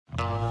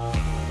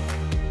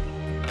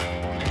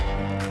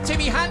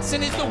Timmy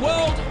Hansen is the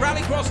World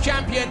Rallycross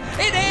champion.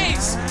 It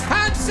is!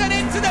 Hansen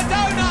into the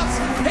donuts!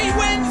 He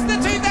wins the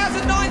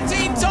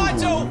 2019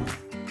 title!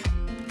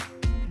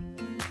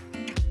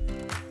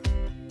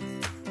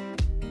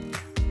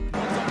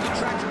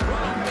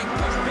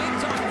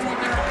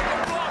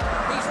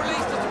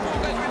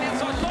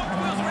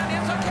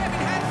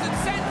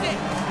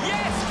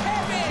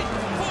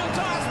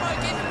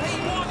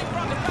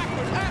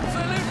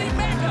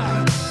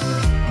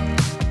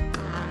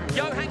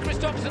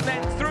 And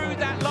then through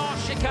that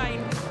last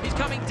chicane, he's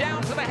coming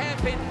down to the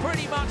hairpin,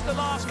 pretty much the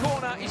last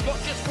corner. He's got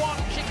just one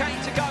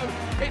chicane to go.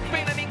 It's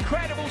been an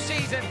incredible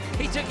season.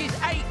 He took his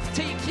 8th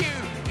TQ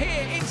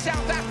here in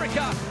South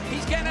Africa.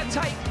 He's going to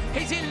take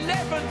his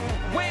 11th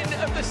win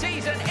of the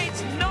season.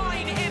 It's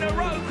 9 in a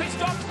row.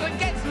 Christopherson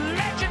gets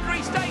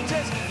legendary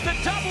status, the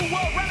double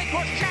World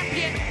Rallycross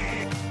champion.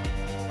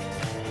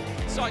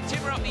 Side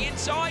Timmer up the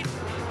inside.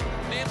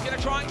 Liam's going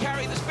to try and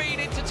carry the speed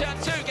into turn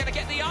 2, going to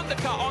get the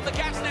undercut on the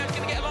gas now, he's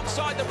going to get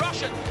alongside the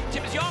Russian.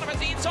 Timosyanov has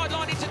the inside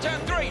line into turn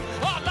 3.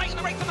 Oh, late in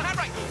the race on the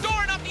handbrake.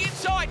 Doran up the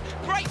inside.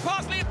 Great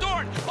pass, Liam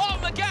Doran. On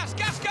the gas.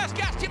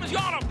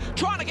 Timosyanov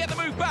trying to get the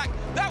move back.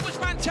 That was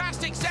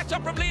fantastic set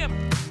up from Liam.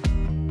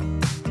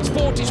 He's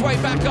fought his way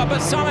back up, but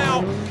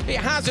somehow it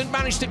hasn't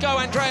managed to go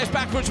Andreas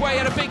backwards way. He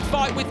had a big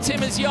fight with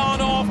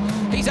Timosyanov.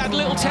 He's had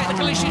little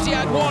technical issues. He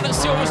had one at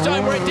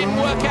Silverstone where it didn't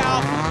work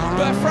out.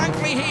 But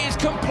frankly, he is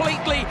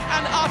completely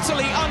and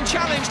utterly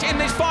unchallenged in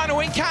this final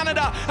in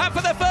Canada. And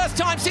for the first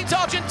time since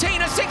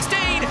Argentina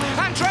 16,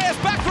 Andreas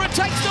Backrud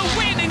takes the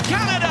win in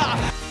Canada.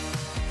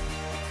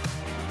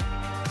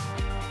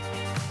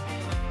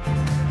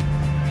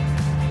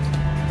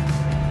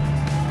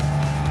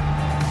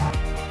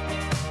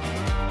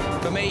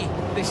 For me,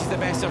 this is the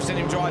best I've seen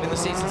him drive in the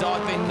seasons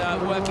I've been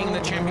working in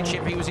the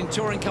championship. He was in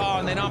touring car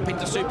and then up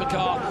into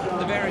supercar,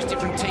 the various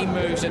different team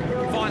moves, and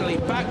finally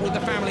back with the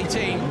family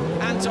team.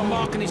 Anton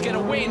Marken is going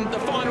to win the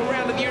final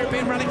round of the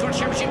European Rallycross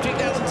Championship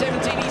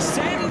 2017. He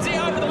sends it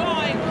over the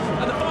line,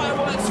 and the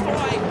fireworks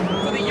fly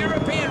for the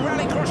European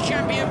Rallycross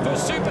champion for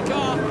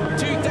supercar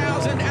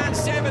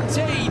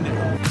 2017.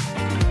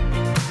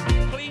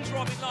 Please,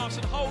 Robin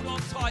Larson, hold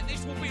on tight.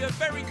 This will be a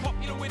very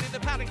popular win in the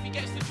paddock if he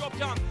gets the job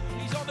done.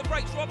 He's on the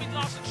brakes. Robin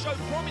Larson showed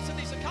promise of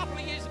this a couple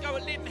of years ago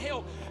at Linden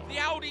Hill. The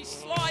Audi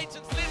slides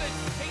and slithers.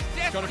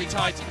 It's going to be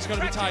tight. It's going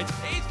to be tight.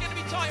 It's going to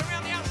be tight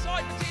around the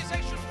outside. Matthias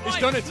Ekstrom's right.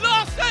 He's done it.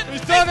 Larson!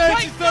 He's done it.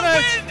 He's done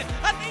it. Win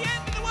at the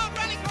end of the World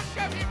Rallycross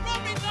Championship.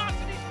 Robin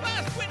Larson, his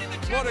first win in the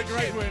championship. What a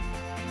great win.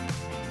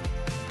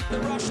 The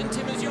Russian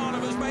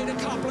Timosyanov has made a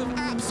couple of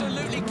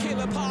absolutely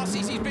killer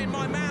passes. He's been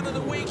my man of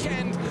the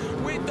weekend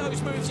with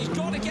those moves. He's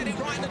got to get it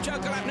right in the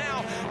Joker lap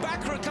now.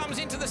 Backrud comes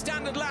into the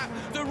standard lap.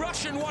 The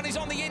Russian one is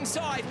on the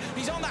inside.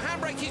 He's on the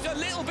handbrake. He's a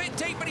little bit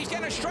deep, but he's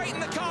going to straighten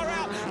the car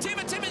out.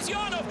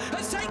 Timosyanov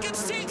has taken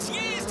 6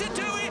 years to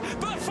do it,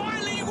 but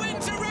finally he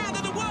wins a round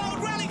of the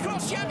World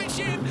Rallycross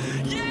Championship.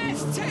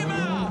 Yes,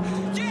 Timmer!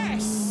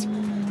 Yes!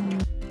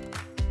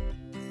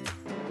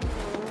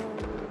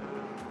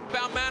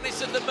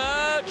 Balmanis at the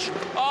merge.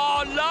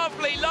 Oh,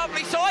 lovely,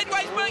 lovely.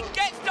 Sideways move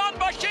gets done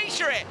by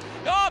Shisharit.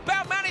 Oh,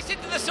 Balmanis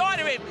into the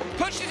side of him.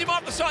 Pushes him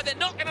off the side. They're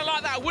not going to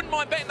like that. I wouldn't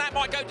mind betting that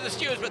might go to the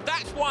stewards, but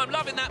that's why I'm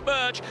loving that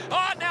merge.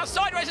 Oh, now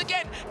sideways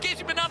again. Gives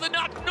him another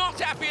nut. Not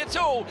happy at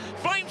all.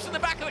 Flames from the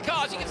back of the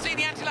car. As you can see,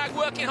 the anti-lag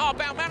working hard.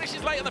 Balmanis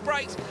is late on the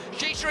brakes.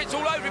 Shisharit's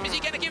all over him. Is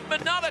he going to give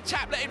him another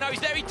tap? Let him know he's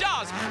there. He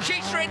does.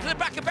 Shisharit into the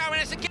back of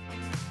Balmanis again.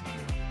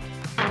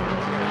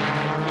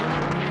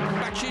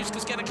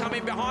 Bakshuska's going to come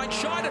in behind.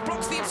 Scheider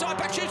blocks the inside.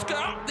 Bakshuska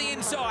up the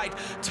inside.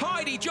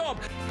 Tidy job.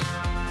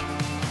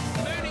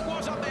 Mooning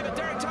was up there, but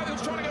Derek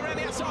Togle's trying to go around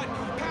the outside.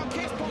 Pal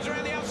Kiss pulls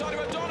around the outside of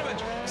O'Donovan.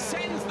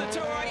 Sends the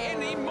 208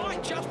 in. He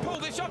might just pull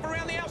this up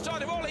around the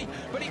outside of Ollie,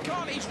 but he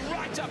can't. He's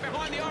right up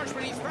behind the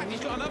Irishman. In fact, he's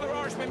got another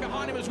Irishman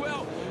behind him as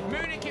well.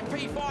 Munich in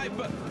P5,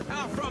 but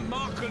out front,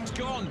 Marken's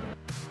gone.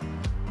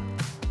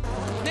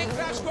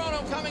 Niklas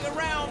Gronholm coming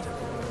around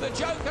the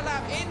Joker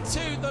lap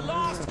into the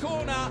last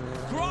corner.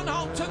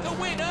 Gronholm took a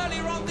win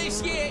earlier on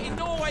this year in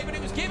Norway, but it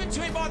was given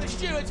to him by the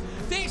stewards.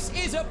 This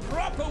is a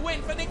proper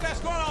win for Niklas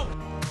Gronholm.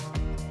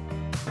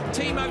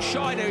 Timo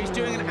Scheider is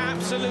doing an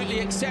absolutely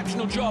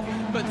exceptional job,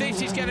 but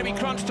this is going to be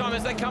crunch time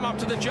as they come up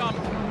to the jump.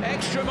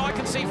 Ekstrom, I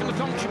can see from the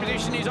commentary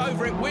position, is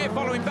over it. We're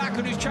following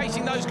Backrud, who's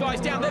chasing those guys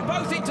down. They're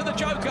both into the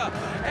Joker.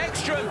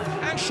 Ekstrom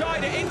and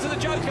Scheider into the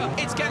Joker.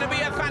 It's going to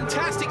be a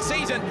fantastic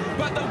season,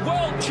 but the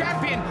world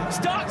champion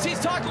starts his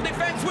title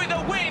defence with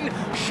a win.